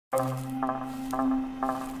I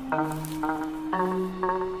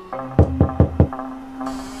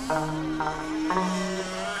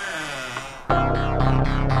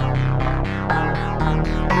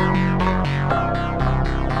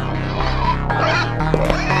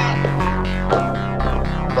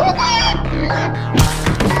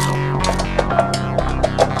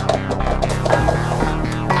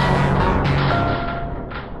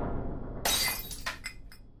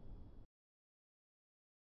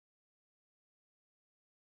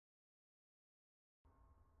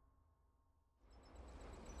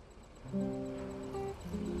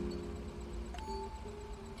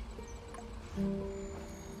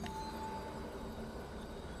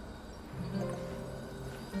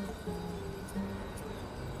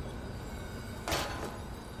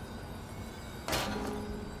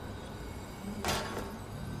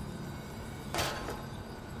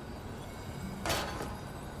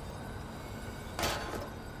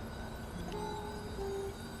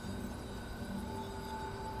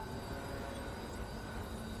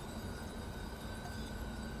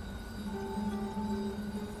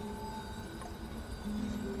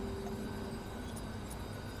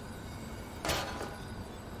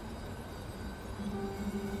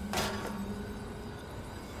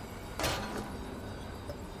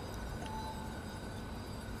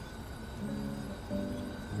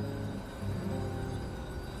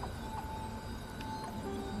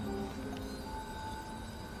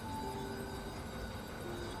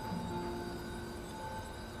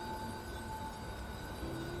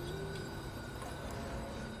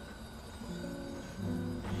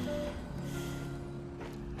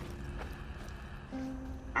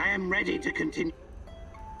am ready to continue.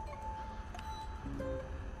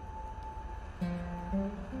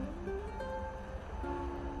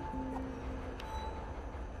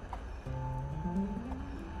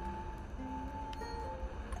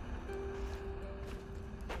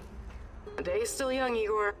 The day is still young,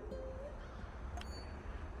 Igor.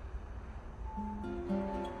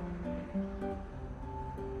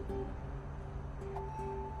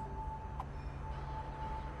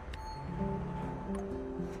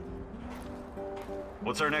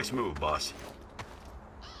 What's our next move, boss?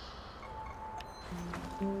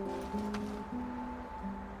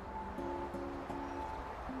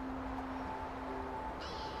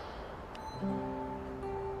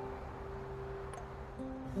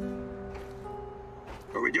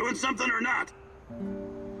 Are we doing something or not?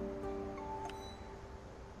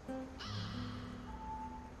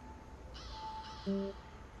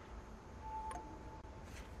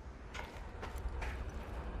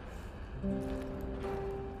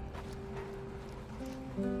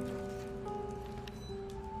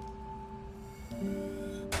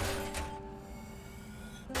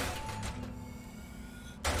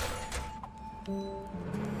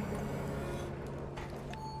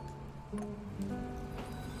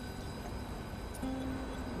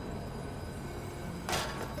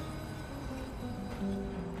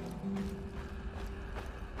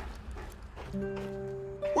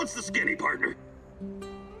 What's the skinny, partner?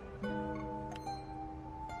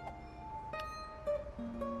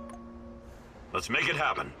 Let's make it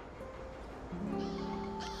happen.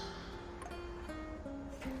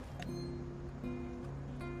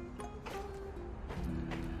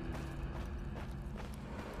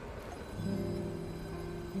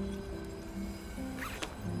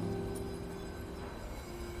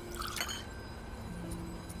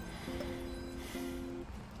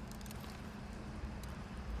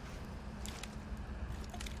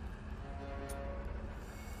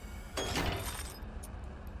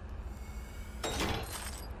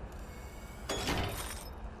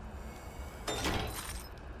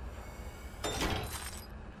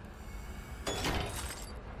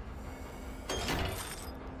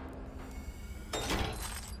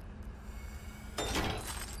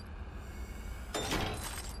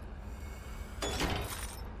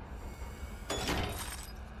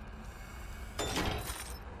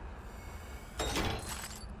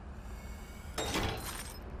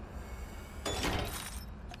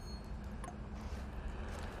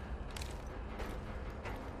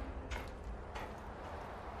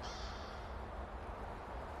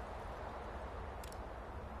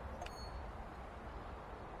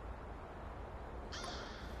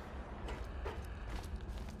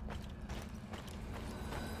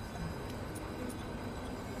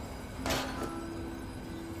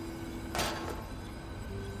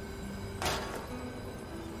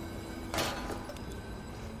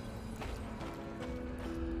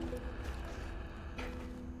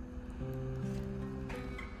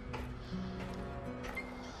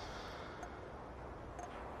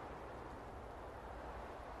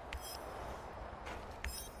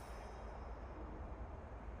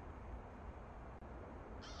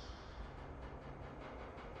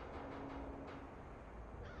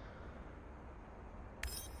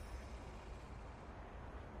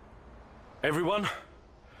 Everyone,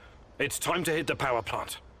 it's time to hit the power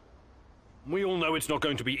plant. We all know it's not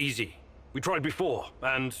going to be easy. We tried before,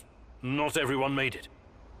 and not everyone made it.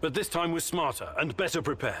 But this time we're smarter and better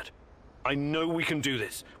prepared. I know we can do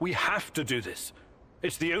this. We have to do this.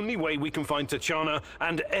 It's the only way we can find Tatiana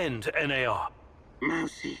and end NAR.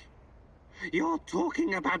 Mousy, you're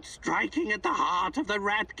talking about striking at the heart of the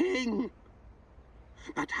Rat King.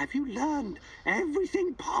 But have you learned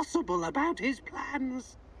everything possible about his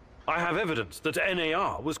plans? I have evidence that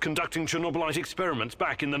NAR was conducting Chernobylite experiments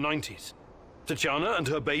back in the 90s. Tatiana and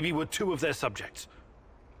her baby were two of their subjects.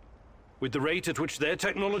 With the rate at which their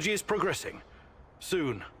technology is progressing,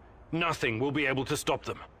 soon, nothing will be able to stop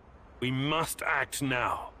them. We must act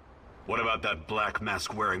now. What about that black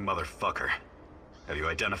mask-wearing motherfucker? Have you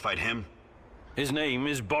identified him? His name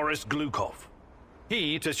is Boris Glukov.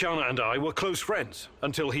 He, Tatiana, and I were close friends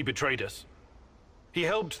until he betrayed us. He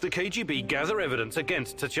helped the KGB gather evidence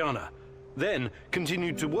against Tatiana, then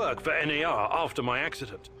continued to work for NAR after my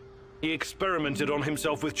accident. He experimented on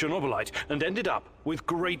himself with Chernobylite and ended up with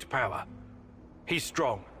great power. He's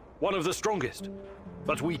strong, one of the strongest,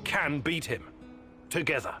 but we can beat him.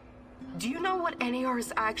 Together. Do you know what NAR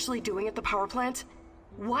is actually doing at the power plant?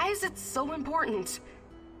 Why is it so important?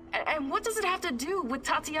 And what does it have to do with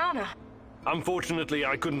Tatiana? Unfortunately,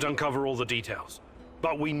 I couldn't uncover all the details,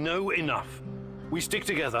 but we know enough. We stick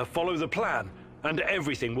together, follow the plan, and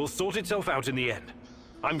everything will sort itself out in the end.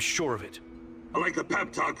 I'm sure of it. I like the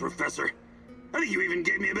pep talk, Professor. I think you even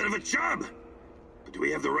gave me a bit of a job. But do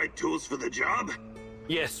we have the right tools for the job?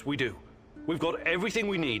 Yes, we do. We've got everything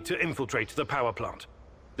we need to infiltrate the power plant.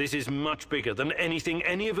 This is much bigger than anything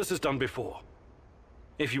any of us has done before.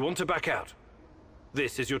 If you want to back out,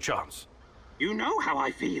 this is your chance. You know how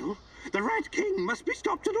I feel. The Rat King must be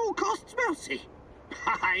stopped at all costs, Mousy.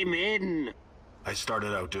 I'm in. I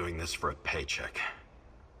started out doing this for a paycheck.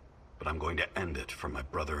 But I'm going to end it for my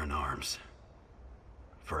brother in arms.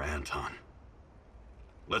 For Anton.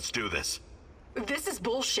 Let's do this. This is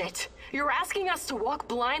bullshit. You're asking us to walk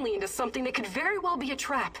blindly into something that could very well be a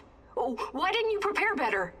trap. Oh, why didn't you prepare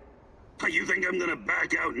better? You think I'm gonna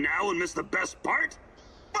back out now and miss the best part?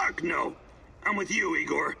 Fuck no. I'm with you,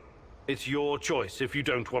 Igor. It's your choice if you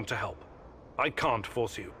don't want to help. I can't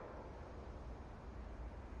force you.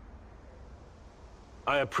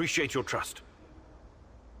 I appreciate your trust.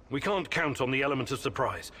 We can't count on the element of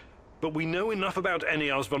surprise, but we know enough about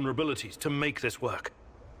NAR's vulnerabilities to make this work.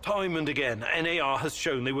 Time and again, NAR has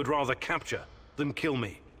shown they would rather capture than kill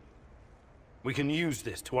me. We can use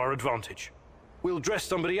this to our advantage. We'll dress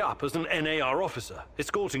somebody up as an NAR officer,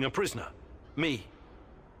 escorting a prisoner. Me.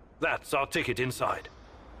 That's our ticket inside.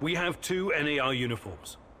 We have 2 NAR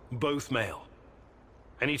uniforms, both male.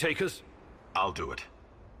 Any takers? I'll do it.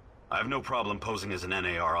 I have no problem posing as an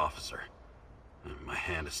NAR officer. My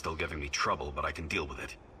hand is still giving me trouble, but I can deal with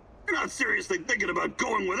it. You're not seriously thinking about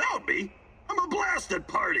going without me? I'm a blast at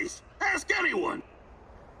parties. Ask anyone.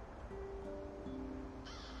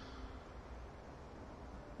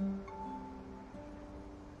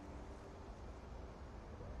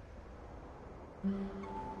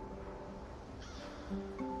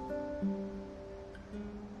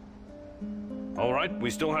 All right, we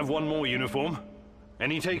still have 1 more uniform.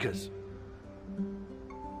 Any takers?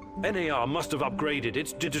 NAR must have upgraded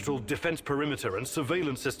its digital defense perimeter and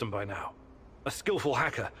surveillance system by now. A skillful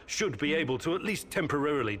hacker should be able to at least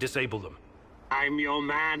temporarily disable them. I'm your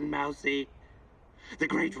man, Mousy. The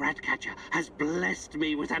great Ratcatcher has blessed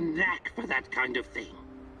me with a knack for that kind of thing.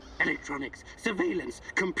 Electronics, surveillance,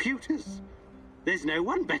 computers. There's no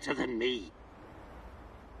one better than me.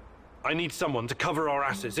 I need someone to cover our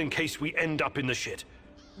asses in case we end up in the shit.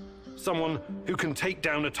 Someone who can take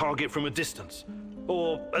down a target from a distance,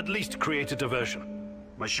 or at least create a diversion.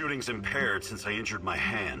 My shooting's impaired since I injured my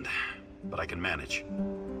hand, but I can manage.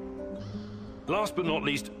 Last but not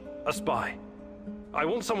least, a spy. I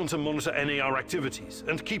want someone to monitor NAR activities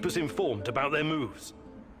and keep us informed about their moves.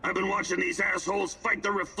 I've been watching these assholes fight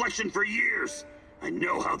the Reflection for years. I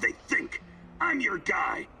know how they think. I'm your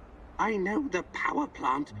guy. I know the power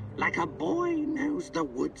plant like a boy knows the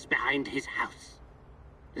woods behind his house.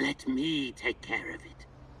 Let me take care of it.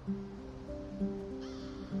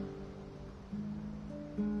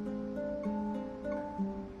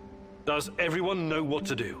 Does everyone know what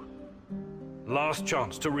to do? Last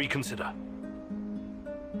chance to reconsider.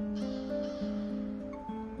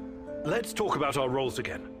 Let's talk about our roles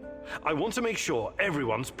again. I want to make sure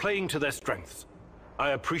everyone's playing to their strengths.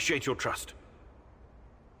 I appreciate your trust.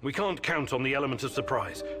 We can't count on the element of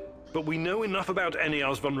surprise, but we know enough about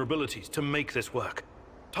NAR's vulnerabilities to make this work.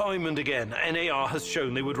 Time and again, NAR has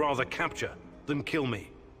shown they would rather capture than kill me.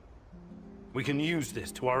 We can use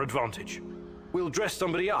this to our advantage. We'll dress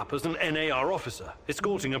somebody up as an NAR officer,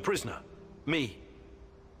 escorting a prisoner. Me.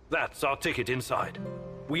 That's our ticket inside.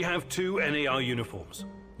 We have 2 NAR uniforms,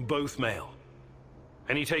 both male.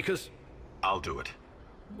 Any takers? I'll do it.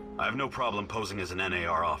 I have no problem posing as an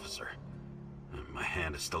NAR officer. My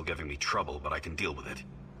hand is still giving me trouble, but I can deal with it.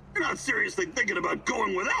 You're not seriously thinking about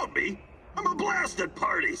going without me? I'm a blast at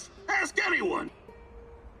parties. Ask anyone.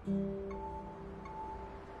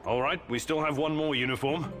 All right, we still have 1 more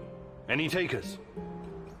uniform. Any takers?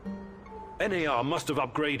 NAR must have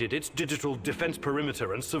upgraded its digital defense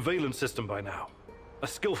perimeter and surveillance system by now. A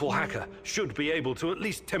skillful hacker should be able to at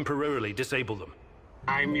least temporarily disable them.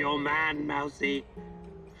 I'm your man, Mousy.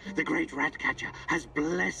 The great Ratcatcher has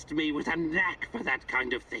blessed me with a knack for that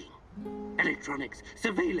kind of thing. Electronics,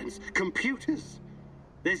 surveillance, computers.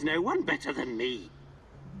 There's no one better than me.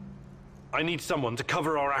 I need someone to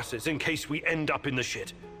cover our asses in case we end up in the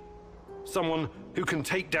shit. Someone who can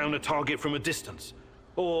take down a target from a distance,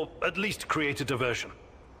 or at least create a diversion.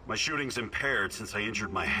 My shooting's impaired since I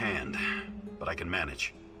injured my hand, but I can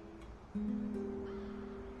manage.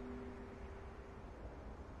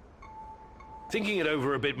 Thinking it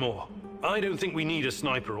over a bit more, I don't think we need a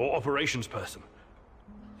sniper or operations person.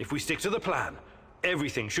 If we stick to the plan,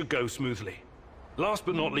 everything should go smoothly. Last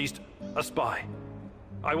but not least, a spy.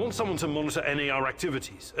 I want someone to monitor NAR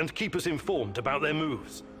activities and keep us informed about their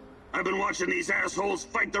moves. I've been watching these assholes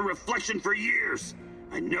fight the reflection for years.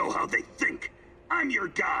 I know how they think. I'm your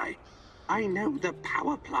guy. I know the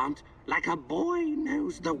power plant like a boy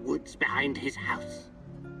knows the woods behind his house.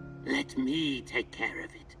 Let me take care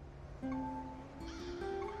of it.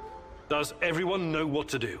 Does everyone know what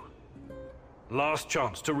to do? Last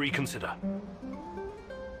chance to reconsider.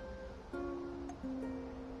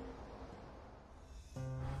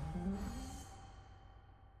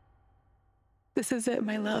 This is it,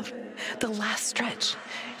 my love. The last stretch.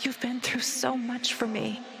 You've been through so much for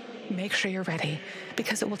me. Make sure you're ready,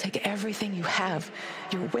 because it will take everything you have.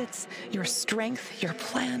 Your wits, your strength, your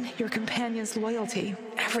plan, your companion's loyalty,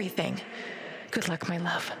 everything. Good luck, my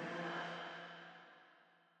love.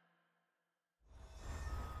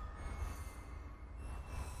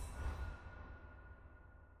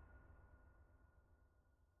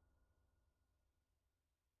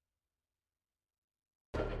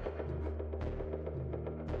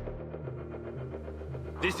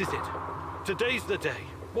 This is it. Today's the day,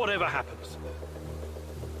 whatever happens.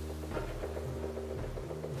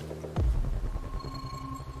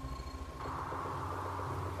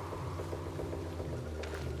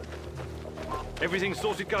 Everything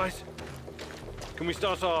sorted, guys? Can we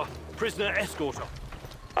start our prisoner escort off?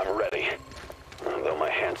 I'm ready. Though my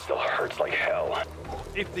hand still hurts like hell.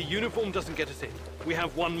 If the uniform doesn't get us in, we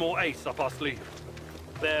have 1 more ace up our sleeve.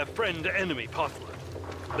 Their friend-enemy password.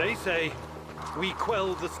 They say, we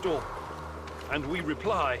quell the storm. And we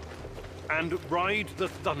reply, and ride the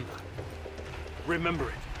thunder. Remember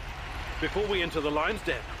it. Before we enter the lion's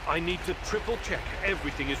den, I need to triple check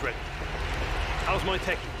everything is ready. How's my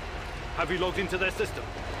techie? Have you logged into their system?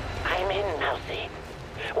 I'm in, Mousy.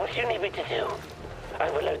 What do you need me to do?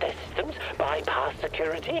 Overload their systems? Bypass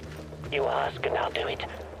security? You ask and I'll do it.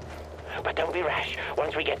 But don't be rash.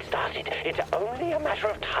 Once we get started, it's only a matter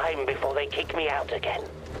of time before they kick me out again.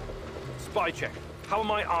 Spy check. How are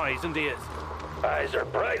my eyes and ears? Eyes are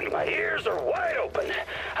bright and my ears are wide open.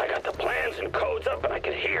 I got the plans and codes up and I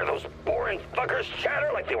could hear those boring fuckers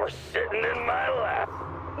chatter like they were sitting in my lap.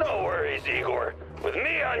 No worries, Igor. With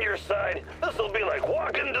me on your side, this'll be like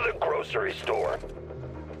walking to the grocery store.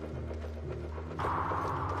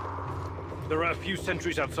 There are a few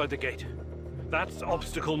sentries outside the gate. That's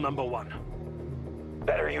obstacle number 1.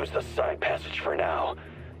 Better use the side passage for now.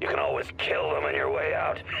 You can always kill them on your way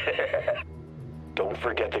out. Don't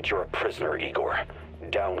forget that you're a prisoner, Igor.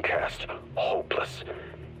 Downcast, hopeless.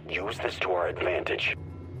 Use this to our advantage.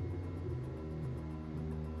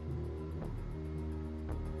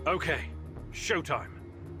 Okay, showtime.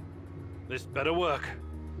 This better work.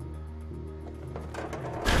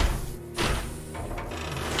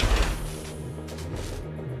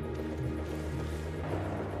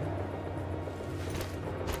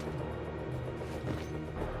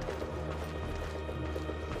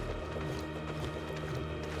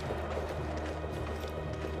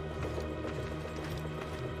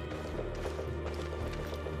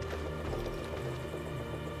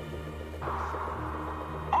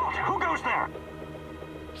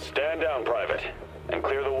 Stand down, Private, and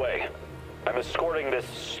clear the way. I'm escorting this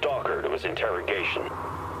stalker to his interrogation.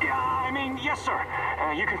 Yes, sir.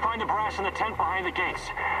 You can find the brass in the tent behind the gates.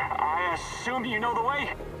 I assume you know the way?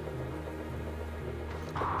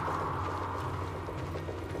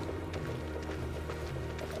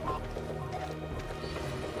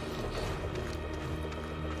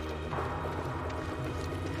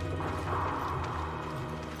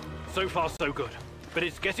 So far, so good. But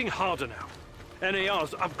it's getting harder now.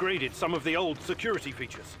 NAR's upgraded some of the old security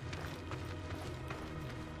features.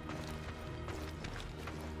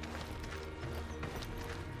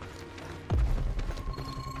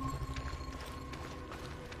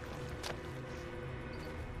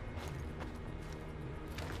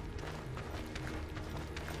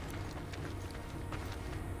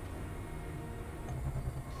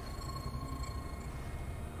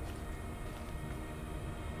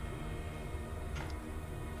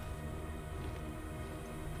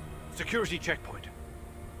 Security checkpoint.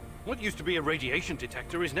 What used to be a radiation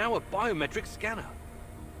detector is now a biometric scanner.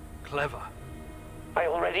 Clever. I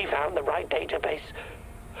already found the right database.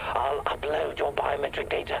 I'll upload your biometric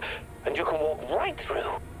data, and you can walk right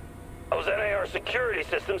through. Those NAR security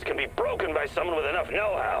systems can be broken by someone with enough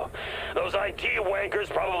know-how. Those IT wankers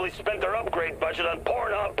probably spent their upgrade budget on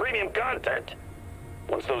Pornhub premium content.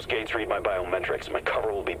 Once those gates read my biometrics, my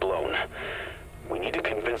cover will be blown. We need to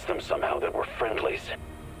convince them somehow that we're friendlies.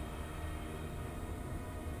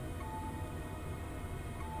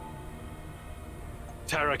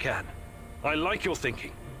 Tarakan, I like your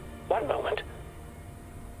thinking. One moment.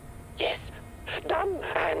 Yes. Done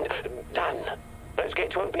and done. Those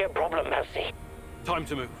gates won't be a problem, Mousy. Time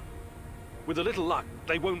to move. With a little luck,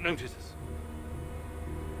 they won't notice us.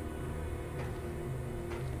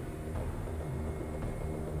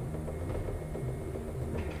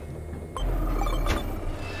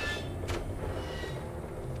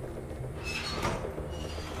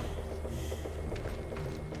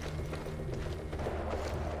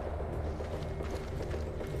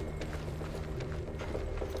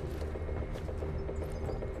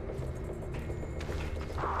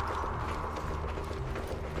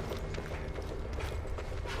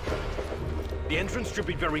 The entrance should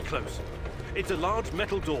be very close. It's a large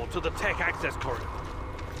metal door to the tech access corridor.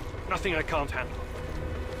 Nothing I can't handle.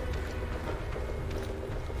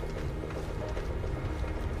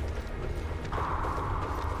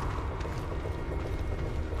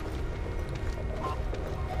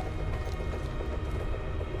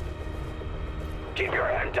 Keep your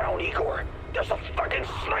head down, Igor. There's a fucking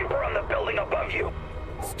sniper on the building above you.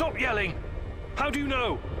 Stop yelling! How do you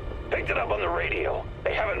know? Picked it up on the radio.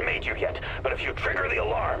 They haven't made you yet, but if you trigger the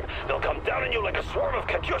alarm, they'll come down on you like a swarm of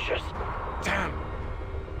Katyushas. Damn!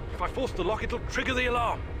 If I force the lock, it'll trigger the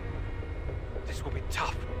alarm. This will be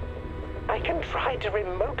tough. I can try to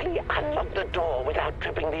remotely unlock the door without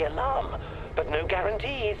tripping the alarm, but no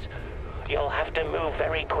guarantees. You'll have to move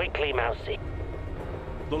very quickly, Mousy.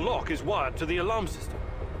 The lock is wired to the alarm system,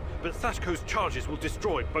 but Sashko's charges will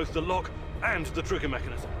destroy both the lock and the trigger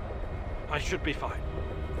mechanism. I should be fine.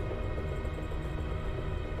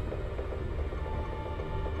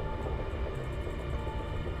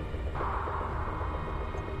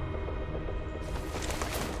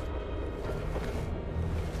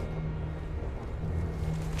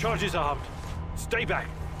 Charges armed. Stay back.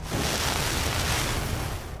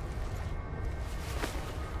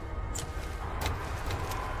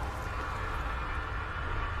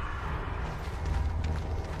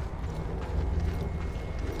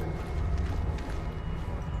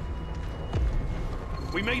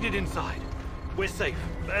 We made it inside. We're safe,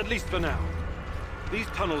 at least for now. These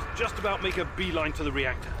tunnels just about make a beeline to the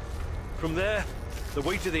reactor. From there, the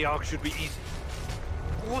way to the Ark should be easy.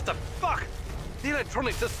 What the fuck? The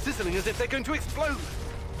electronics are sizzling as if they're going to explode.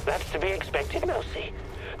 That's to be expected, Mousy.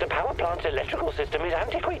 The power plant's electrical system is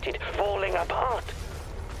antiquated, falling apart.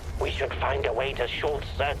 We should find a way to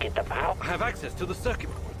short-circuit the power. I have access to the circuit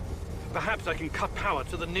board. Perhaps I can cut power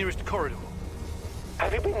to the nearest corridor.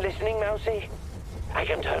 Have you been listening, Mousy? I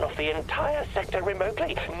can turn off the entire sector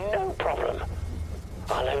remotely, no problem.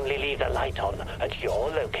 I'll only leave the light on at your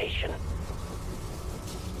location.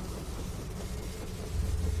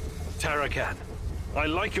 Tarakan, I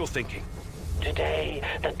like your thinking. Today,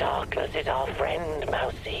 the darkness is our friend,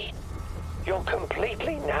 Mousy. You're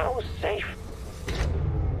completely now safe.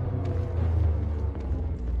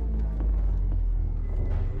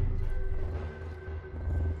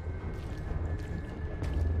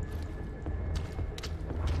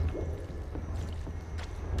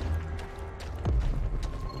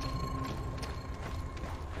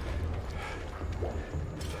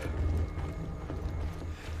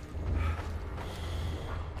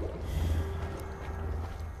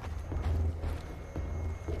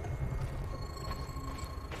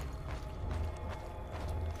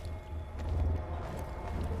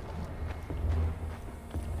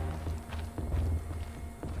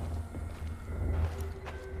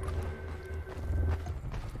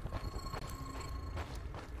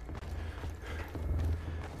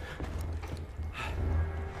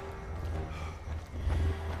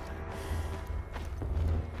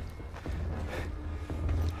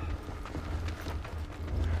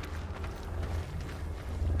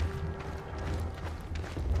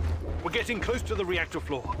 We're getting close to the reactor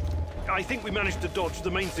floor. I think we managed to dodge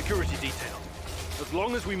the main security detail. As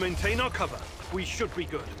long as we maintain our cover, we should be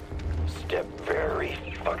good. Step very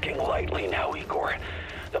fucking lightly now, Igor.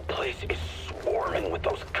 The place is swarming with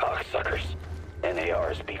those cocksuckers.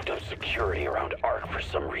 NAR's beefed up security around Ark for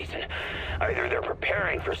some reason. Either they're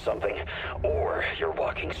preparing for something, or you're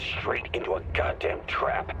walking straight into a goddamn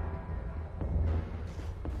trap.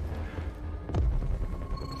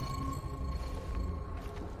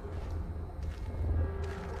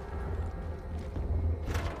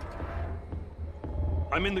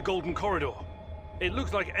 I'm in the Golden Corridor. It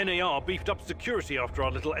looks like NAR beefed up security after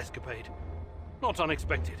our little escapade. Not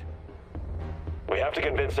unexpected. We have to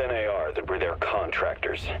convince NAR that we're their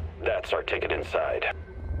contractors. That's our ticket inside.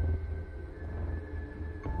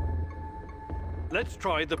 Let's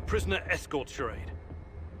try the prisoner escort charade.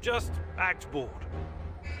 Just act bored.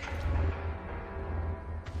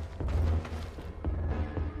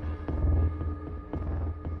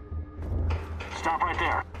 Stop right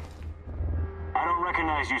there. I don't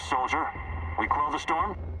recognize you, soldier. We quell the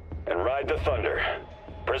storm? And ride the thunder.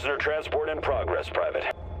 Prisoner transport in progress,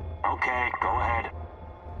 Private. Okay, go ahead.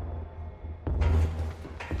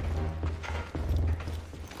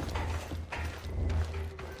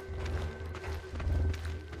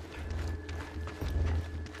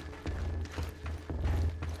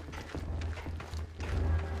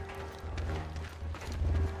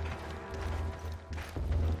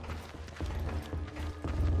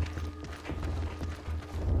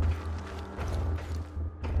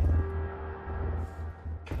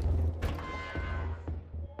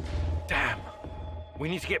 We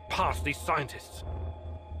need to get past these scientists.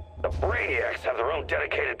 The Brainiacs have their own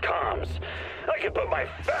dedicated comms. I could put my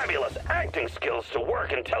fabulous acting skills to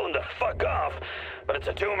work and tell them to fuck off, but it's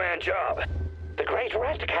a two-man job. The great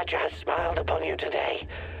Ratcatcher has smiled upon you today.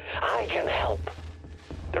 I can help.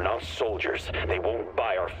 They're not soldiers. They won't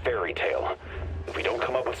buy our fairy tale. If we don't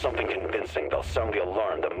come up with something convincing, they'll sound the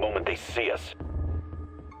alarm the moment they see us.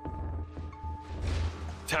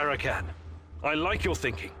 Tarakan, I like your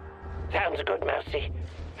thinking. Sounds good, Mousy.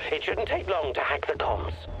 It shouldn't take long to hack the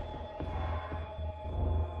comms.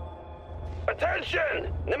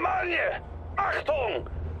 Attention! Pneumonia! Achtung!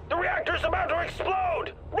 The reactor's about to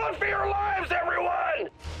explode! Run for your lives, everyone!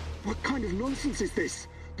 What kind of nonsense is this?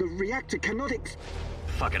 The reactor cannot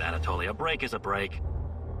Fuck it, Anatoly. A break is a break.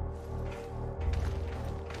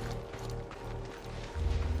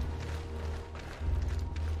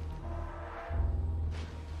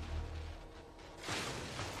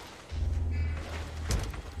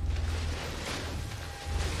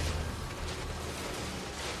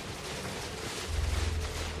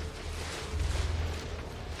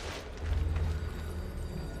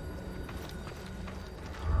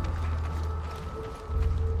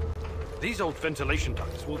 These old ventilation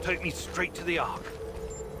ducts will take me straight to the Ark.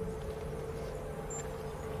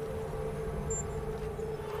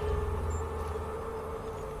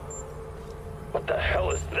 What the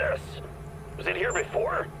hell is this? Was it here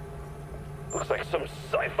before? Looks like some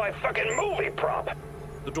sci-fi fucking movie prop.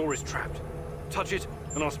 The door is trapped. Touch it,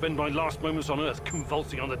 and I'll spend my last moments on Earth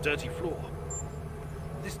convulsing on the dirty floor.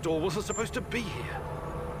 This door wasn't supposed to be here.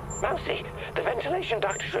 Mousy, the ventilation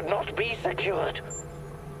duct should not be secured.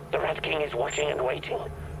 The Rat King is watching and waiting.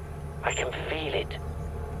 I can feel it.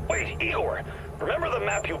 Wait, Igor! Remember the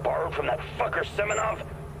map you borrowed from that fucker Semenov?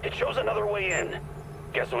 It shows another way in.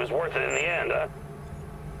 Guess it was worth it in the end, huh?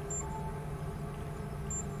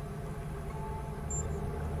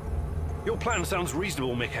 Your plan sounds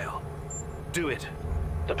reasonable, Mikhail. Do it.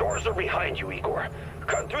 The doors are behind you, Igor.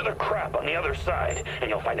 Cut through the crap on the other side, and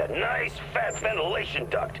you'll find a nice, fat ventilation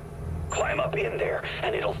duct. Climb up in there,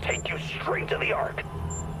 and it'll take you straight to the Ark.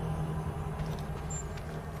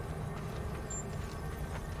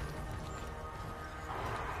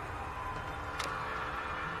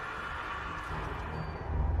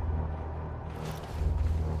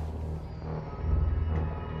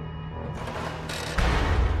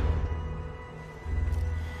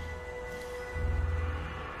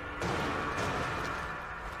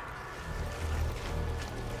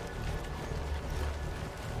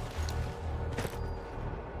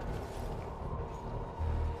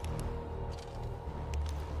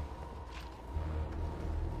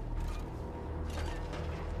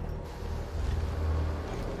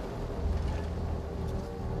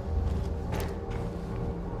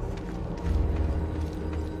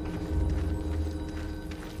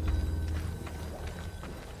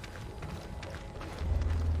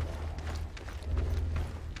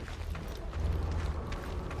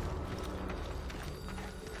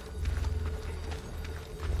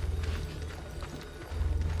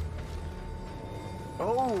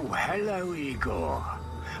 Oh, hello, Igor.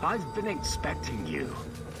 I've been expecting you.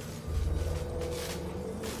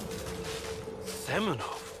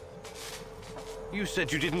 Semenov? You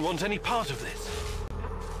said you didn't want any part of this.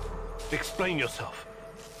 Explain yourself.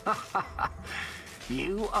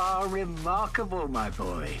 You are remarkable, my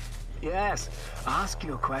boy. Yes, ask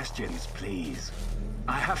your questions, please.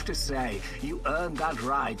 I have to say, you earned that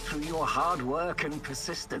right through your hard work and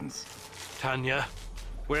persistence. Tanya,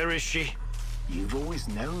 where is she? You've always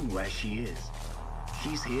known where she is.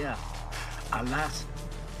 She's here. Alas,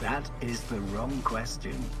 that is the wrong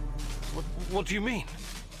question. What do you mean?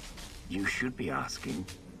 You should be asking,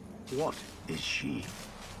 what is she?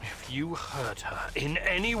 If you hurt her in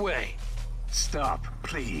any way... Stop,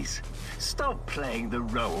 please. Stop playing the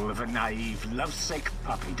role of a naive, lovesick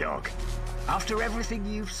puppy dog. After everything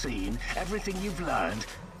you've seen, everything you've learned,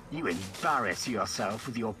 you embarrass yourself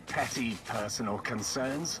with your petty personal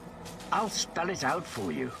concerns. I'll spell it out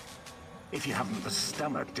for you. If you haven't the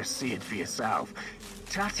stomach to see it for yourself,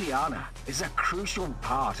 Tatiana is a crucial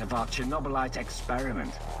part of our Chernobylite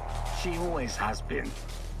experiment. She always has been.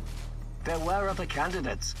 There were other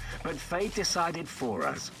candidates, but fate decided for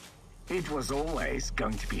us. It was always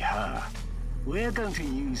going to be her. We're going to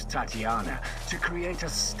use Tatiana to create a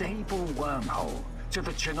stable wormhole to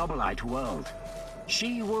the Chernobylite world.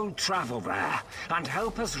 She will travel there and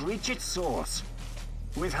help us reach its source.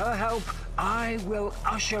 With her help, I will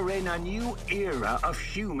usher in a new era of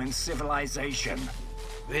human civilization.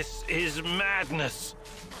 This is madness.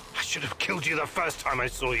 I should have killed you the first time I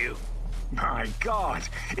saw you. My God,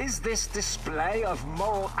 is this display of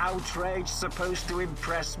moral outrage supposed to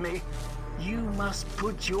impress me? You must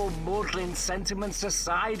put your maudlin sentiments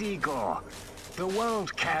aside, Igor. The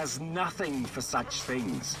world cares nothing for such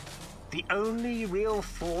things. The only real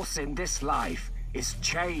force in this life is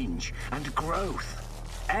change and growth.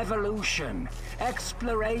 Evolution,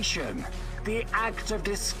 exploration, the act of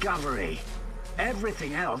discovery.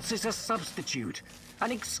 Everything else is a substitute,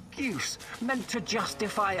 an excuse meant to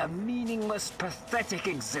justify a meaningless, pathetic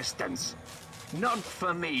existence. Not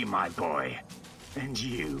for me, my boy. And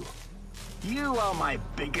you. You are my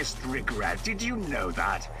biggest regret. Did you know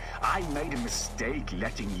that? I made a mistake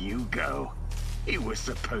letting you go. You were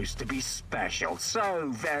supposed to be special, so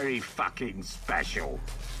very fucking special.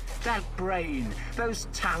 That brain, those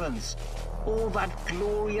talents, all that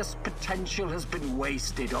glorious potential has been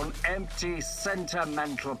wasted on empty,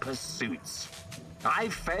 sentimental pursuits. I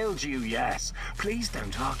failed you, yes. Please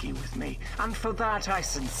don't argue with me, and for that I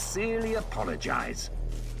sincerely apologize.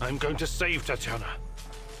 I'm going to save Tatiana.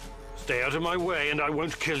 Stay out of my way and I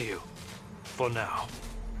won't kill you. For now.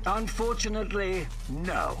 Unfortunately,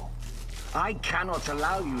 no. I cannot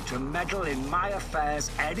allow you to meddle in my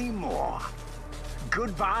affairs anymore.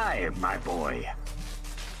 Goodbye, my boy.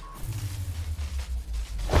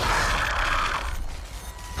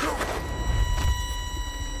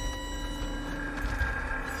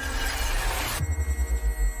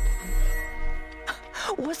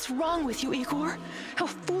 What's wrong with you, Igor? How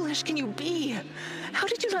foolish can you be? How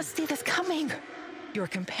did you not see this coming? Your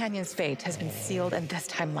companion's fate has been sealed in this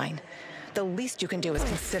timeline. The least you can do is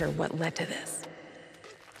consider what led to this.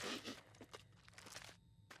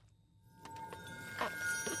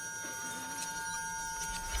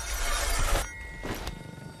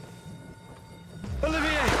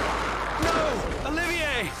 Olivier! No!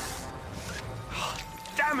 Olivier!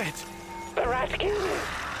 Damn it! Baratkin!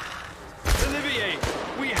 Olivier!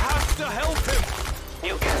 We have to help him!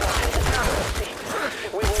 You cannot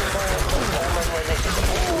hesitate. We will find the moment when this is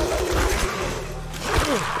all over.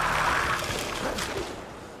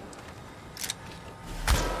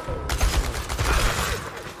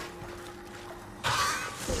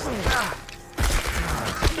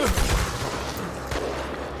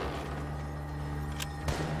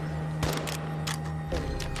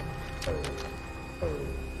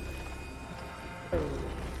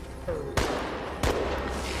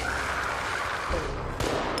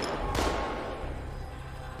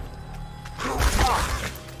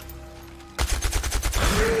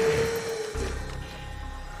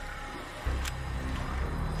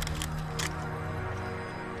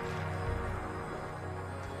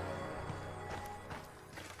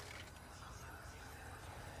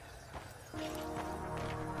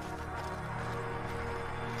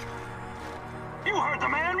 You heard the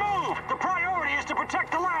man move! The priority is to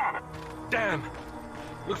protect the lab! Damn!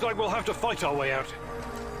 Looks like we'll have to fight our way out.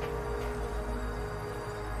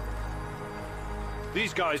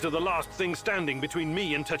 These guys are the last thing standing between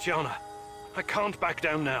me and Tatiana. I can't back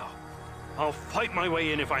down now. I'll fight my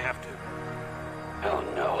way in if I have to. Oh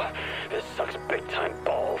no, this sucks big time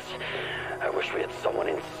balls. I wish we had someone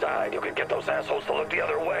inside who could get those assholes to look the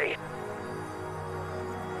other way.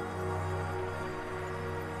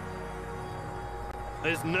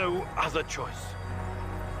 There's no other choice.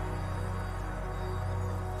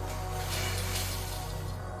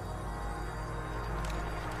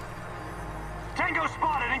 Tango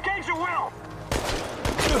spotted! Engage at will!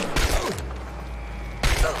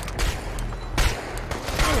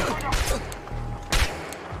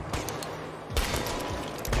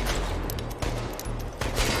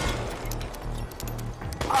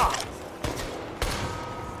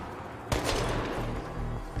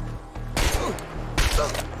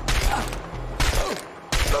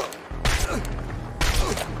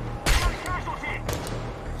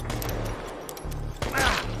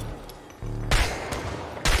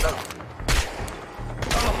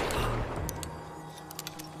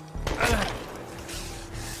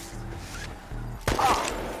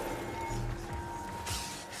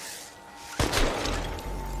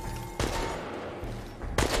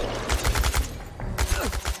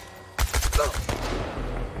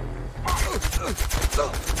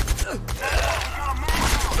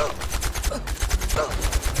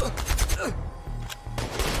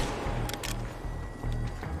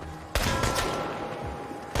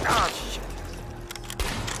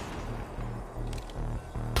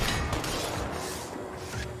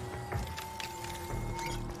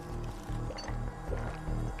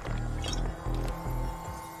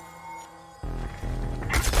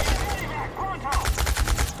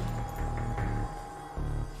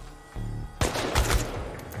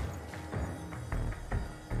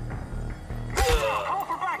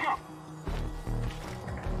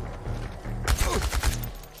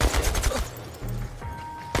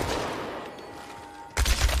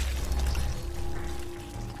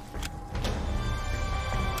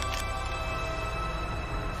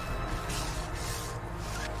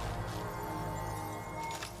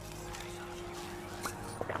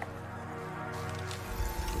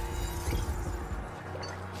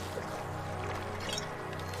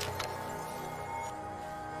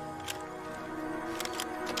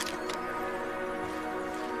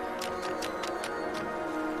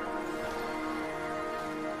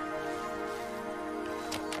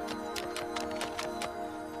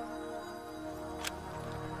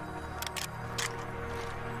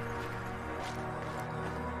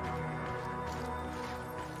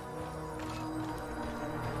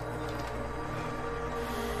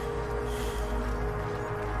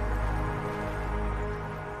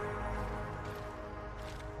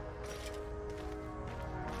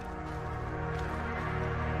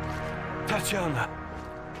 Tatiana!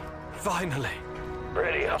 Finally!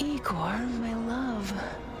 Ready up. Igor, my love.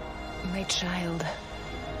 My child.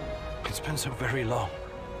 It's been so very long.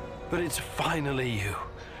 But it's finally you.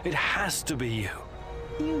 It has to be you.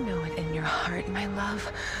 You know it in your heart, my love.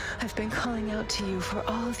 I've been calling out to you for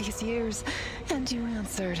all these years, and you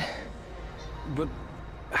answered. But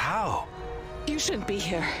how? You shouldn't be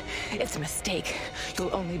here. It's a mistake.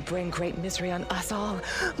 You'll only bring great misery on us all.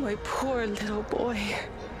 My poor little boy.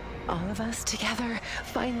 All of us together,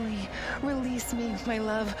 finally. Release me, my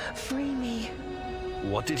love. Free me.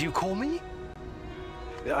 What did you call me?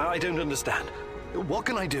 I don't understand. What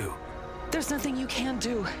can I do? There's nothing you can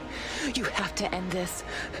do. You have to end this.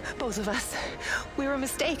 Both of us. We're a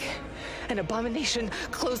mistake. An abomination.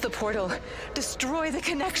 Close the portal. Destroy the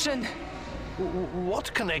connection.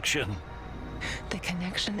 What connection? The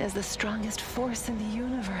connection is the strongest force in the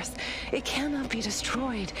universe. It cannot be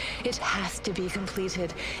destroyed. It has to be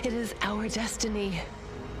completed. It is our destiny.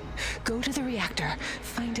 Go to the reactor.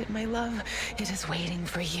 Find it, my love. It is waiting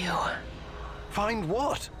for you. Find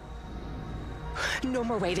what? No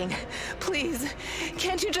more waiting. Please,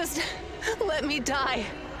 can't you just let me die?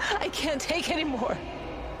 I can't take any more.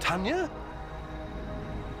 Tanya?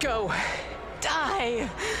 Go. Die.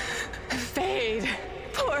 Fade.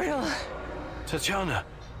 Portal. Tatiana,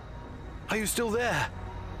 are you still there?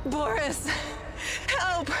 Boris,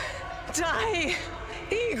 help! Die!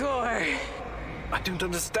 Igor! I don't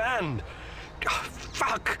understand. Oh,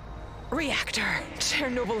 fuck! Reactor,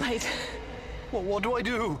 Chernobylite. Well, what do I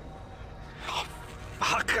do? Oh,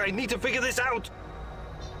 fuck, I need to figure this out!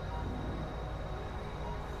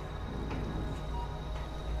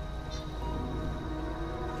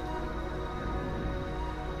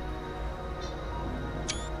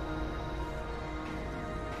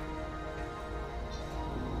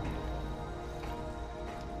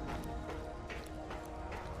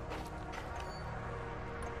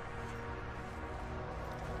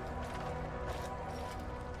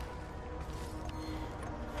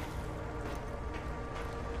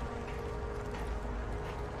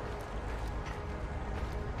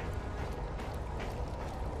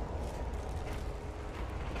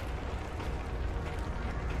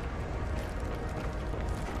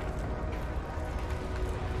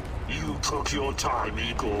 took your time,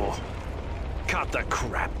 Igor. Cut the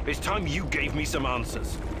crap. It's time you gave me some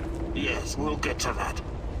answers. Yes, we'll get to that.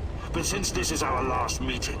 But since this is our last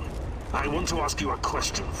meeting, I want to ask you a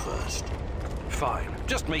question first. Fine.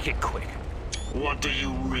 Just make it quick. What do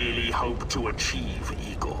you really hope to achieve,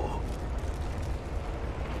 Igor?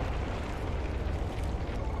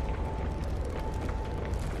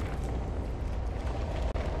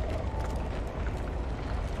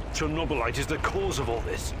 Chernobylite is the cause of all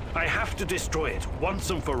this. I have to destroy it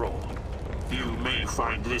once and for all. You may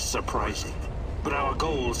find this surprising, but our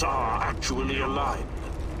goals are actually aligned.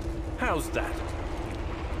 How's that?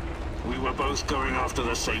 We were both going after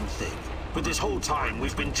the same thing, but this whole time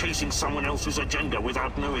we've been chasing someone else's agenda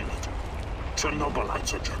without knowing it.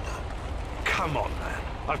 Chernobylite's agenda. Come on, man.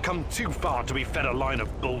 I've come too far to be fed a line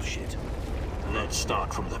of bullshit. Let's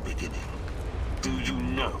start from the beginning. Do you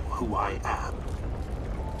know who I am?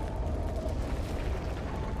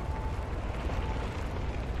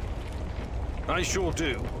 I sure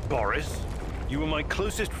do, Boris. You were my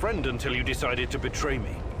closest friend until you decided to betray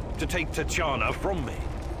me. To take Tatiana from me.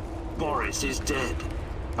 Boris is dead.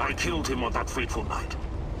 I killed him on that fateful night,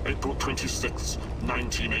 April 26th,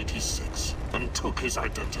 1986, and took his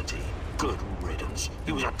identity. Good riddance.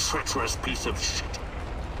 He was a treacherous piece of shit.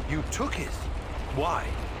 You took his? Why?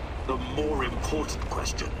 The more important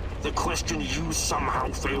question, the question you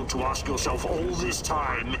somehow failed to ask yourself all this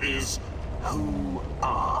time is, who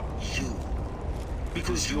are you?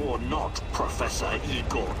 Because you're not Professor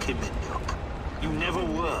Igor Kamenyuk. You never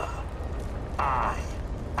were. I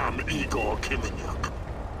am Igor Kamenyuk.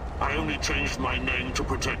 I only changed my name to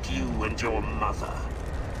protect you and your mother.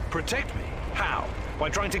 Protect me? How? By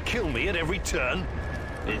trying to kill me at every turn?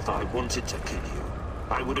 If I wanted to kill you,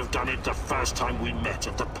 I would have done it the first time we met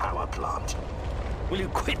at the power plant. Will you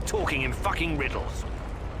quit talking in fucking riddles?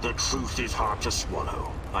 The truth is hard to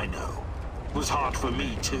swallow, I know. It was hard for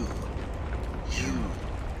me, too. You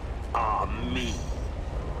are me.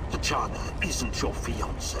 Tatiana isn't your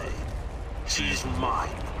fiancée. She's mine.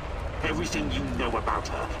 Everything you know about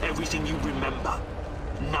her, everything you remember,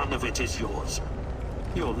 none of it is yours.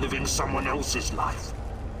 You're living someone else's life.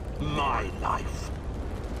 My life.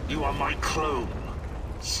 You are my clone,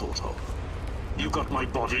 sort of. You got my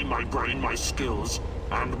body, my brain, my skills,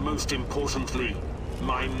 and most importantly,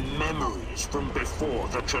 my memories from before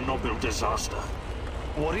the Chernobyl disaster.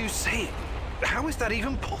 What are you saying? How is that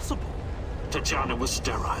even possible? Tatiana was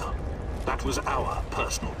sterile. That was our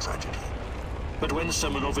personal tragedy. But when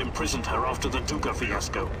Semenov imprisoned her after the Duga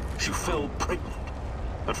fiasco, she fell pregnant.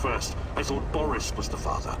 At first, I thought Boris was the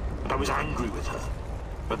father, and I was angry with her.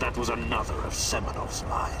 But that was another of Semenov's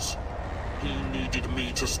lies. He needed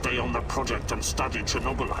me to stay on the project and study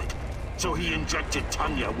Chernobylite, so he injected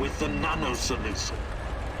Tanya with the nano solution.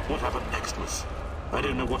 What happened next was, I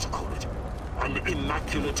don't know what to call it, an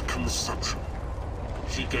immaculate conception.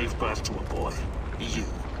 She gave birth to a boy, you.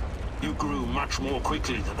 You grew much more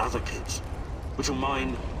quickly than other kids, but your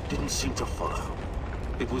mind didn't seem to follow.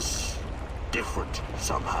 It was different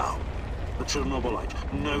somehow. The Chernobylite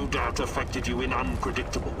no doubt affected you in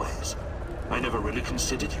unpredictable ways. I never really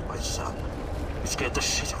considered you my son. You scared the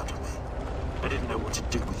shit out of me. I didn't know what to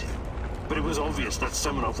do with you. But it was obvious that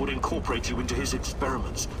Semenov would incorporate you into his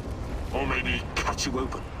experiments. Or maybe cut you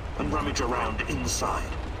open and rummage around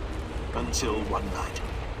inside. Until one night,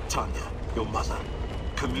 Tanya, your mother,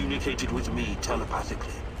 communicated with me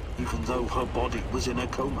telepathically, even though her body was in a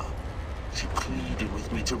coma. She pleaded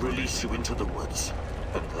with me to release you into the woods,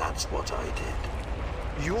 and that's what I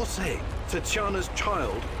did. You're saying Tatiana's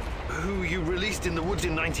child, who you released in the woods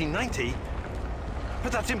in 1990?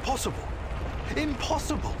 But that's impossible.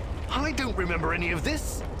 Impossible! I don't remember any of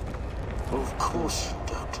this. Of course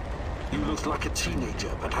you don't. You looked like a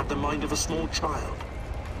teenager, but had the mind of a small child.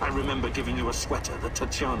 I remember giving you a sweater that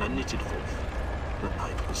Tatiana knitted for me. The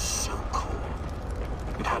night was so cold.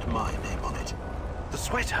 It had my name on it. The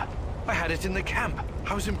sweater? I had it in the camp.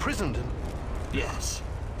 I was imprisoned and... Yes,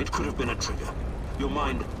 it could have been a trigger. Your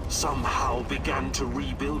mind somehow began to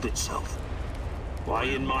rebuild itself. Why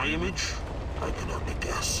in my image? I can only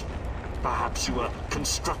guess. Perhaps you were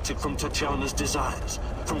constructed from Tatiana's desires,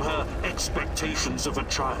 from her expectations of a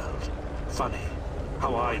child. Funny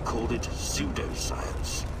how I called it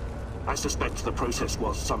pseudoscience. I suspect the process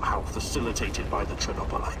was somehow facilitated by the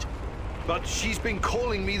Chernobylite. But she's been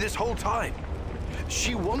calling me this whole time.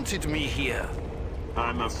 She wanted me here.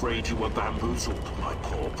 I'm afraid you were bamboozled, my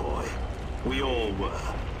poor boy. We all were.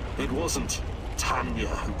 It wasn't Tanya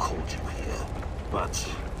who called you here, but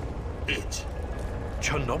it.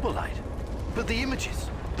 Chernobylite? But the images,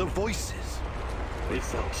 the voices. They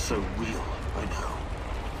felt so real, I know.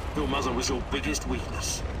 Your mother was your biggest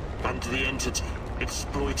weakness. And the entity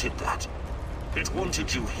exploited that. It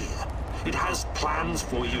wanted you here. It has plans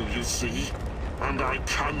for you, you see. And I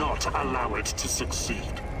cannot allow it to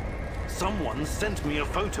succeed. Someone sent me a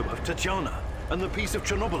photo of Tatiana and the piece of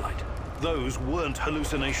Chernobylite. Those weren't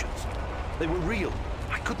hallucinations. They were real.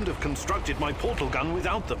 I couldn't have constructed my portal gun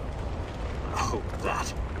without them. Oh,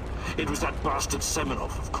 that. It was that bastard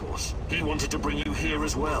Semenov, of course. He wanted to bring you here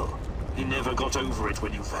as well. He never got over it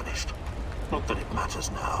when you vanished. Not that it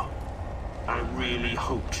matters now. I really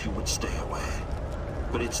hoped you would stay away.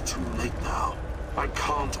 But it's too late now. I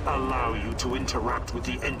can't allow you to interact with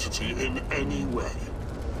the entity in any way.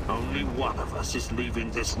 Only one of us is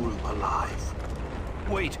leaving this room alive.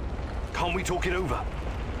 Wait, can't we talk it over?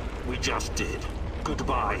 We just did.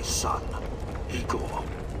 Goodbye, son. Igor.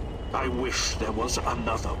 I wish there was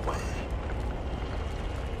another way.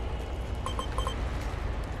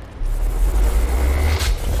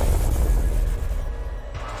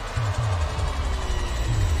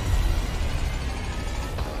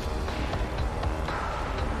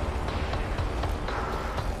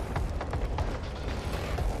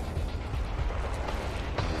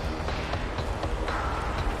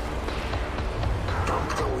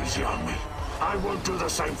 Don't go easy on me. I won't do the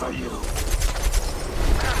same for you.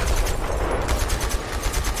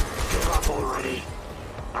 Give up already.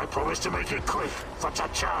 I promised to make it quick for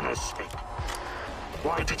Tatiana's sake.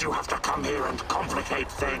 Why did you have to come here and complicate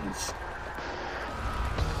things?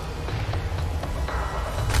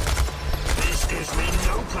 This gives me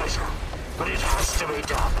no pleasure, but it has to be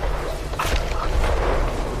done.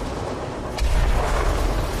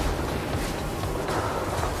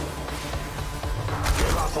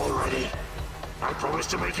 Give up already. I promised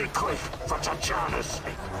to make it quick for Tatiana's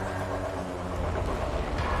sake.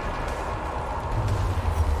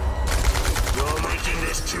 You're making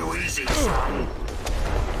this too easy, son.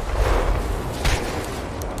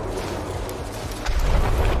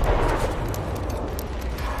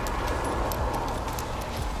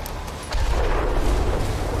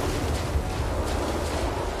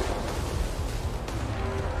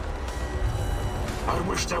 I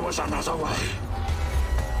wish there was another way.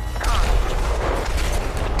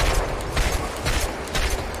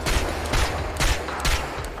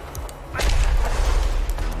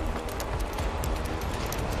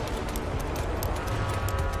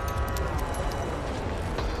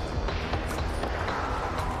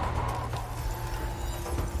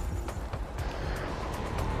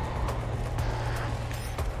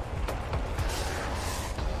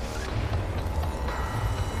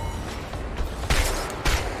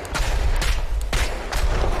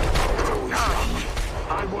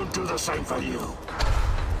 Do the same for you.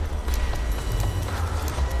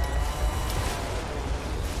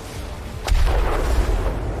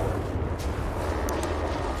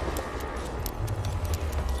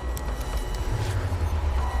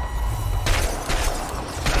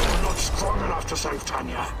 You're not strong enough to save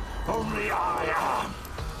Tanya. Only I am.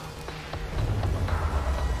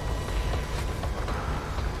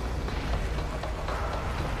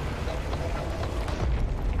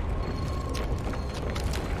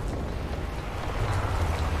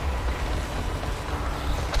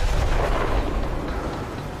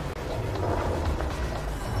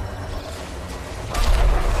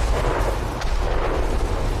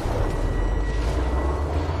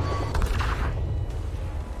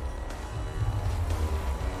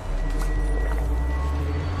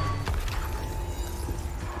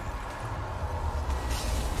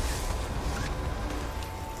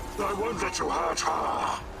 I won't let you hurt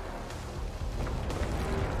her.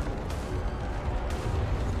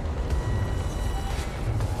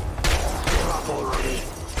 Give up already.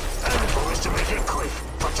 I promised to make it quick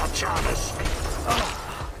for Tatiana's sake.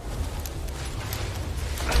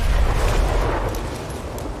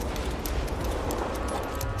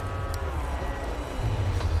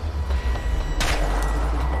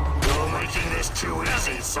 You're making this too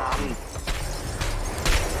easy, son.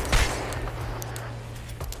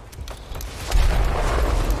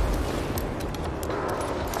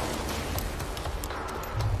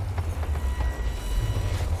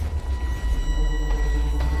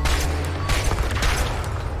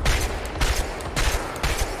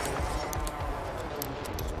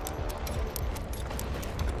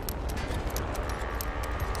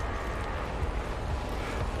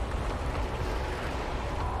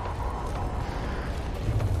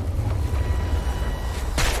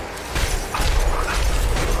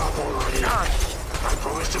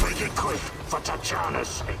 To make it quick for Tatiana's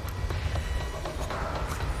sake.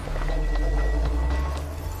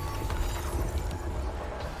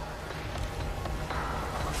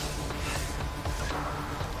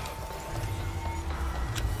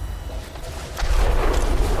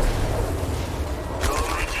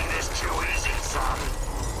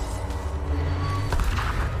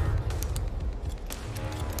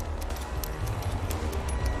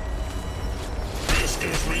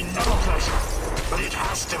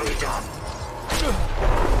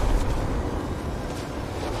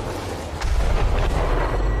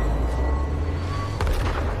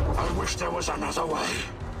 wish there was another way.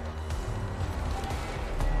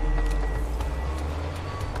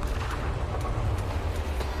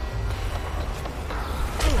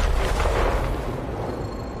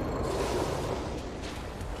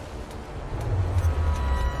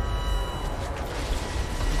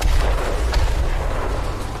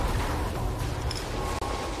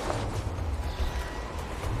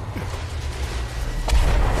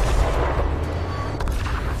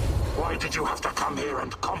 Why did you have to come here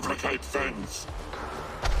and complicate things?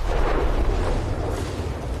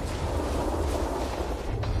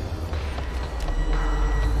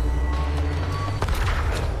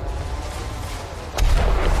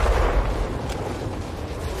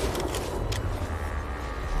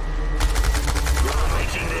 You're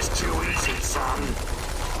making this too easy, son. You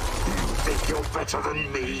think you're better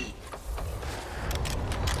than me?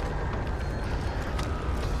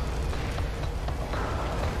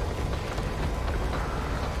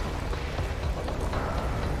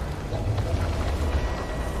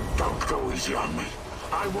 Don't go easy on me.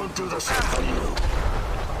 I won't do the same for you.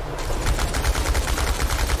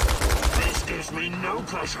 This gives me no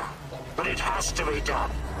pleasure, but it has to be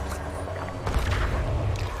done.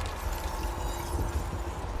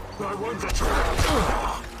 I won't let you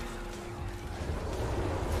out.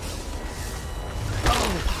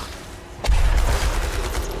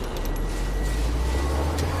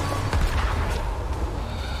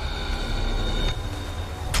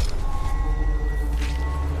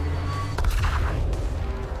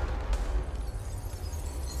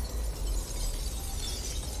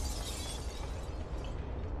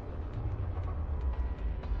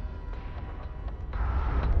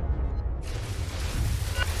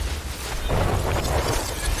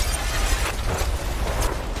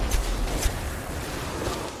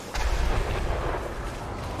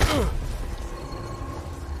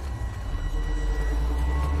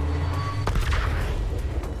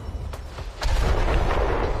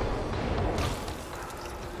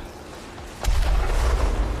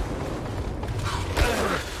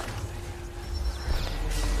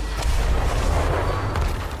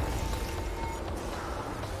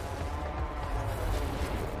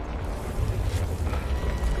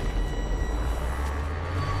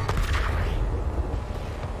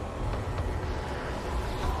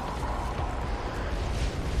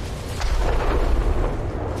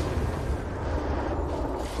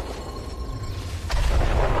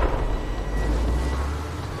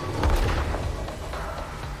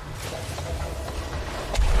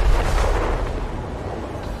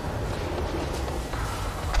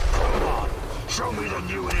 Show me the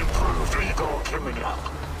new and improved Igor Kiminiak.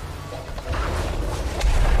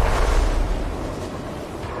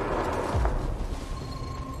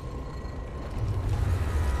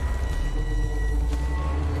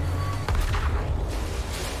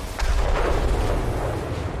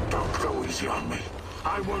 Don't go easy on me.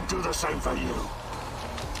 I won't do the same for you.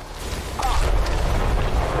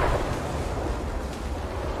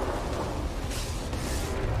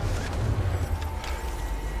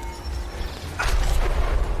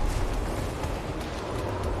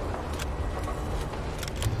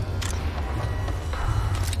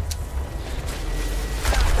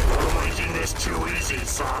 Too easy,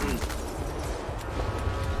 son.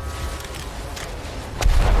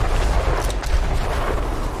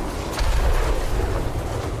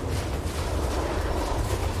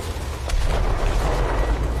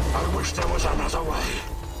 I wish there was another way.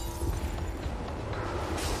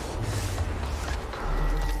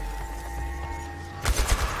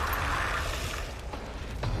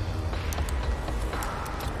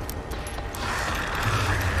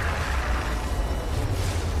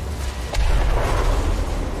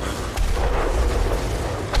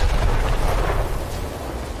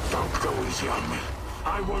 Easy on me.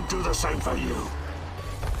 I won't do the same for you.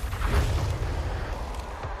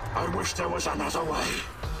 I wish there was another way.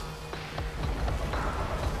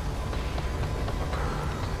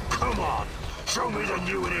 Come on, show me the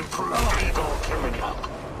new and improved Igor Kiminiak.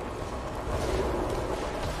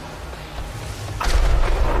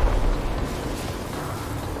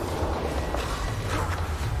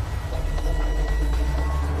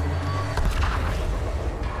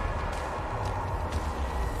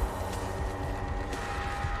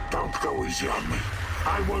 Don't go easy on me.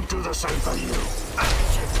 I won't do the same for you.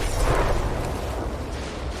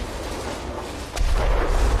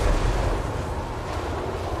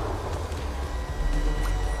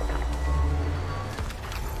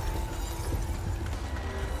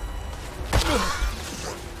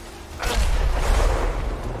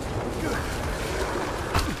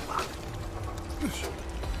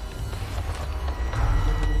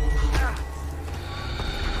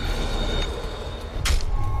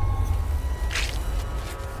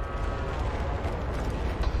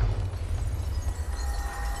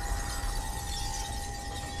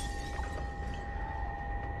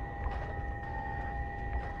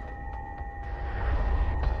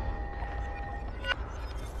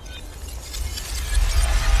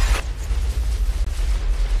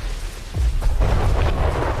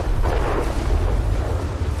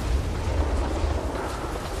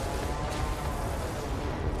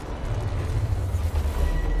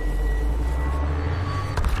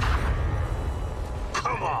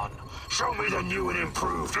 the new and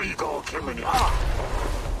improved Igor Kiminyak.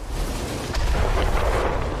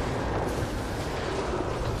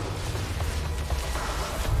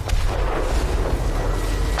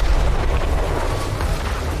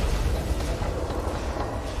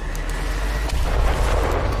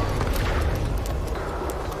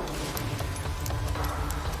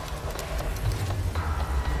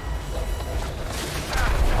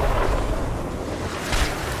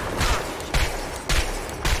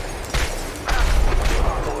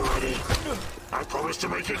 To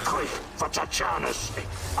make it quick for Tatjana's sake.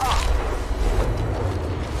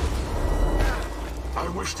 I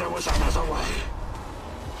wish there was another way.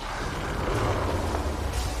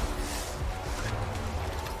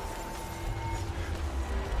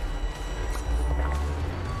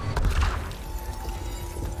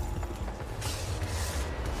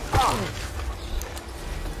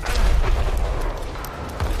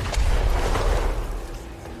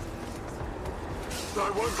 I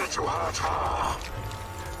won't let you hurt her.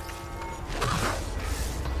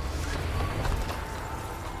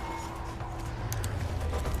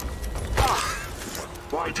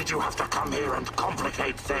 Why did you have to come here and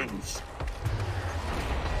complicate things?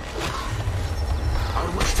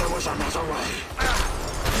 I wish there was another way.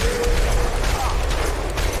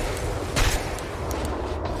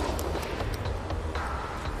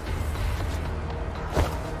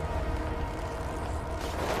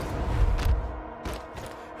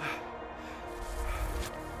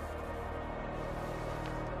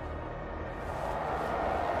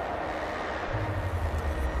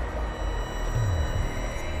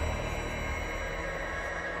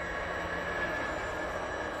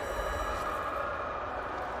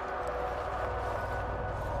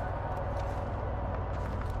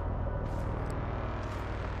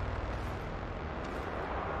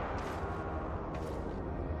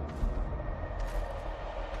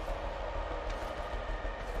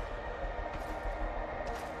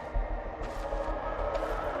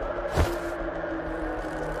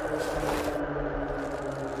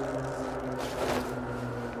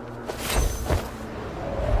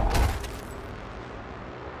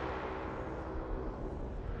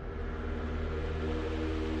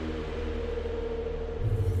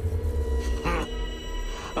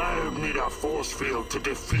 I need a force field to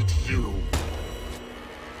defeat you.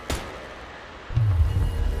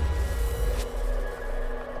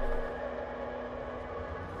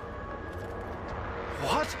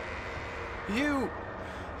 What?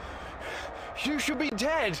 You should be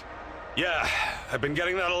dead. Yeah, I've been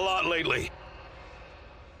getting that a lot lately.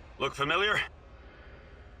 Look familiar?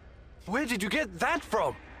 Where did you get that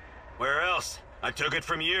from? Where else? I took it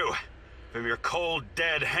from you. From your cold,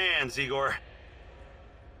 dead hands, Igor.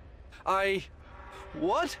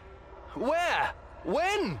 What? Where?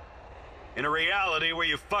 When? In a reality where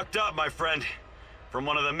you fucked up, my friend. From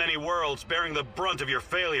one of the many worlds bearing the brunt of your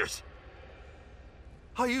failures.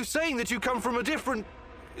 Are you saying that you come from a different...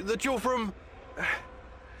 that you're from...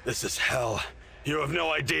 This is hell. You have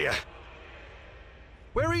no idea.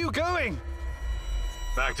 Where are you going?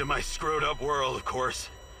 Back to my screwed up world, of course.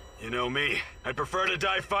 You know me. I'd prefer to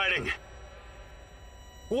die fighting.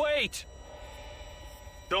 Wait!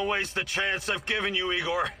 Don't waste the chance I've given you,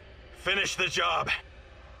 Igor. Finish the job.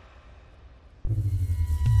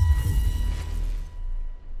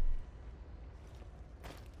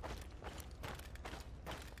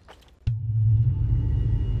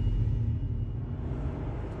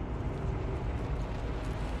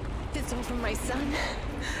 It's over, my son.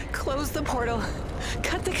 Close the portal.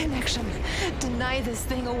 Cut the connection. Deny this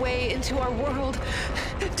thing away into our world.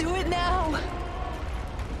 Do it now!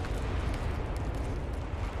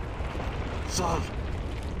 Son,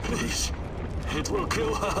 please. It will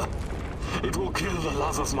kill her. It will kill the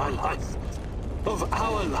love of my life. Of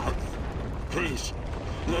our life. Please,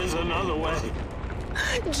 there's another way.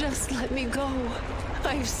 Just let me go.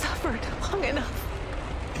 I've suffered long enough.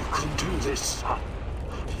 You can do this, son.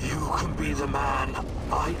 You can be the man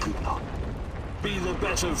I could not. Be the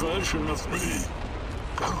better version of me.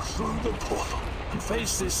 Go through the portal and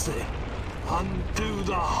face this thing. Undo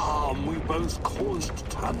the harm we both caused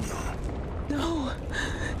Tanya. No,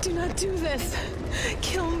 do not do this.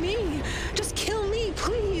 Kill me. Just kill me,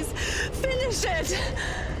 please. Finish it.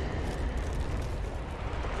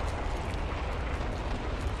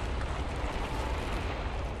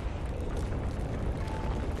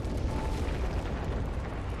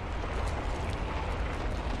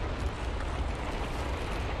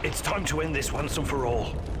 It's time to end this once and for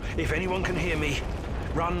all. If anyone can hear me,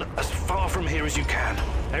 run as far from here as you can.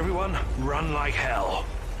 Everyone, run like hell.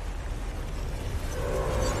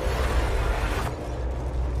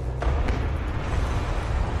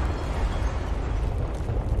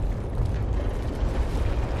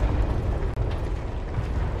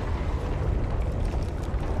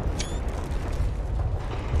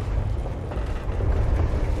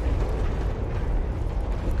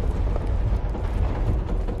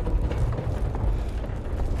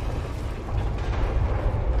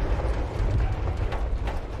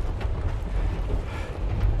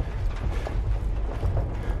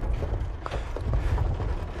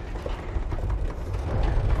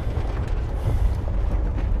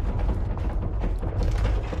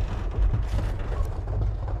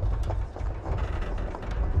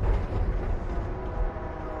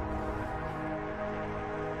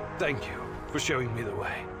 Thank you for showing me the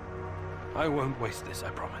way. I won't waste this,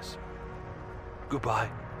 I promise. Goodbye.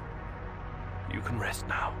 You can rest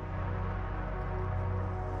now.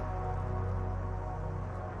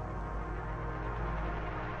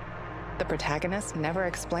 The protagonist never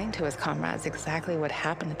explained to his comrades exactly what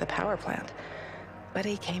happened at the power plant, but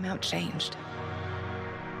he came out changed.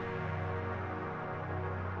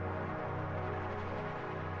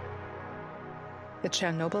 The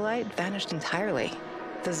Chernobylite vanished entirely.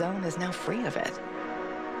 The zone is now free of it.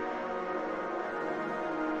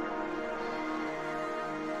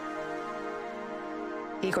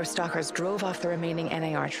 Igor stalkers drove off the remaining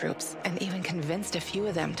NAR troops and even convinced a few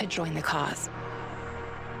of them to join the cause.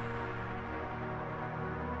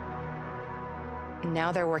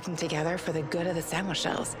 Now they're working together for the good of the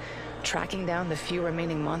Samoshels, tracking down the few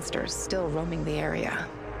remaining monsters still roaming the area.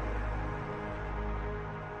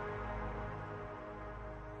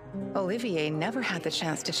 Olivier never had the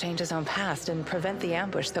chance to change his own past and prevent the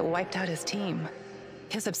ambush that wiped out his team.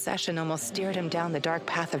 His obsession almost steered him down the dark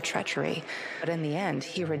path of treachery, but in the end,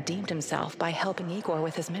 he redeemed himself by helping Igor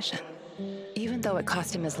with his mission. Even though it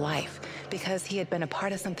cost him his life, because he had been a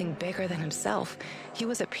part of something bigger than himself, he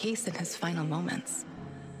was at peace in his final moments.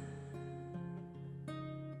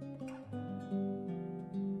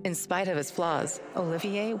 In spite of his flaws,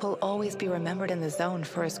 Olivier will always be remembered in the zone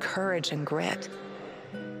for his courage and grit.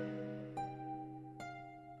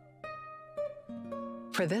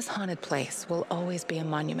 For this haunted place will always be a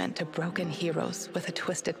monument to broken heroes with a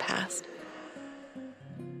twisted past.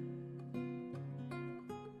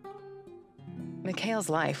 Mikhail's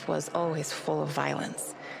life was always full of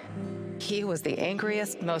violence. He was the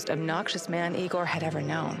angriest, most obnoxious man Igor had ever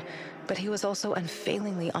known, but he was also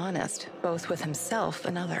unfailingly honest, both with himself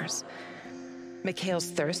and others.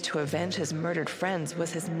 Mikhail's thirst to avenge his murdered friends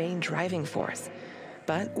was his main driving force,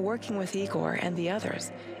 but working with Igor and the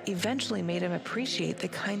others eventually made him appreciate the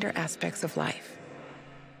kinder aspects of life.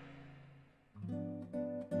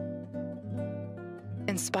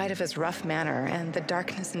 In spite of his rough manner and the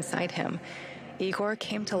darkness inside him, Igor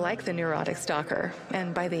came to like the neurotic stalker,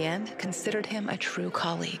 and by the end, considered him a true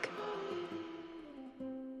colleague.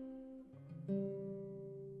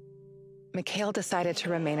 Mikhail decided to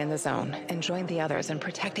remain in the zone and join the others in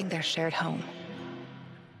protecting their shared home.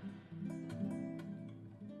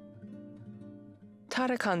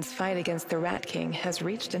 Tatakon's fight against the Rat King has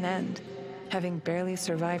reached an end. Having barely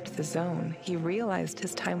survived the zone, he realized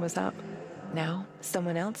his time was up. Now,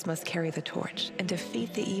 someone else must carry the torch and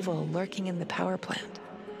defeat the evil lurking in the power plant.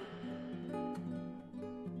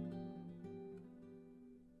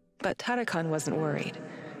 But Tatakon wasn't worried.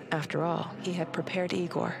 After all, he had prepared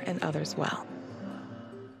Igor and others well.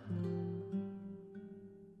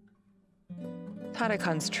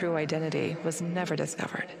 Tatakon's true identity was never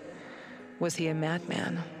discovered. Was he a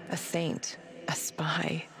madman, a saint, a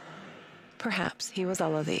spy? Perhaps he was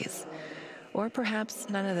all of these, or perhaps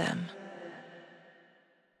none of them.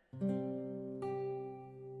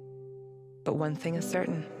 But one thing is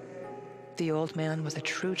certain, the old man was a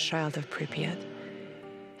true child of Pripyat.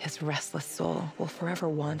 His restless soul will forever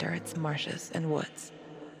wander its marshes and woods.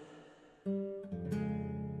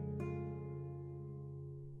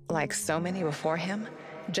 Like so many before him,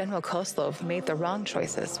 General Koslov made the wrong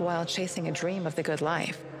choices while chasing a dream of the good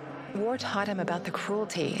life. War taught him about the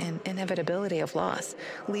cruelty and inevitability of loss,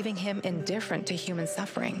 leaving him indifferent to human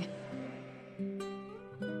suffering.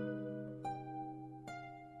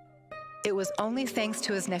 It was only thanks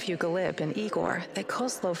to his nephew Galib and Igor that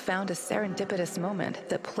Koslov found a serendipitous moment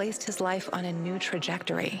that placed his life on a new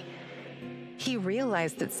trajectory. He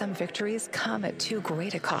realized that some victories come at too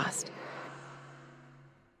great a cost.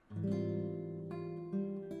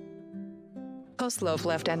 Koslov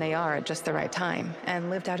left NAR at just the right time and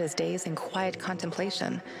lived out his days in quiet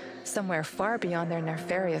contemplation, somewhere far beyond their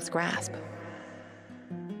nefarious grasp.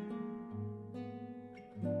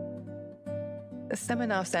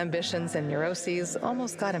 Semenov's ambitions and neuroses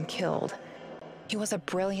almost got him killed. He was a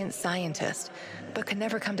brilliant scientist, but could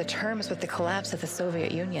never come to terms with the collapse of the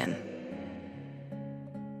Soviet Union.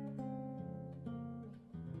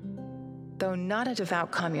 Though not a devout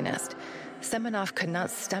communist, Semenov could not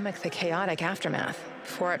stomach the chaotic aftermath,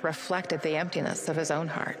 for it reflected the emptiness of his own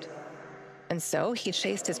heart. And so he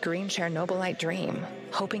chased his green Chernobylite dream,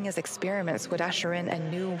 hoping his experiments would usher in a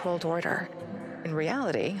new world order. In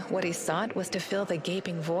reality, what he sought was to fill the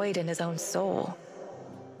gaping void in his own soul.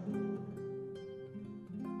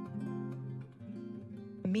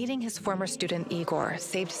 Meeting his former student Igor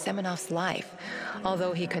saved Semenov's life,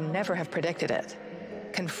 although he could never have predicted it.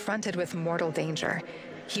 Confronted with mortal danger,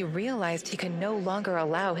 he realized he could no longer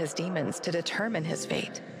allow his demons to determine his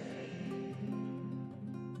fate.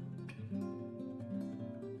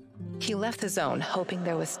 He left the zone hoping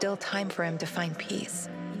there was still time for him to find peace.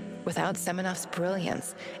 Without Semenov's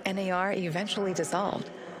brilliance, NAR eventually dissolved,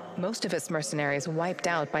 most of its mercenaries wiped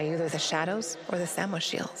out by either the Shadows or the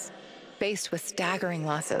Samoshils. Faced with staggering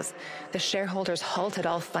losses, the shareholders halted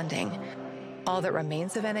all funding. All that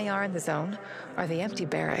remains of NAR in the zone are the empty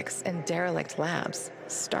barracks and derelict labs,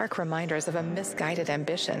 stark reminders of a misguided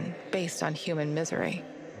ambition based on human misery.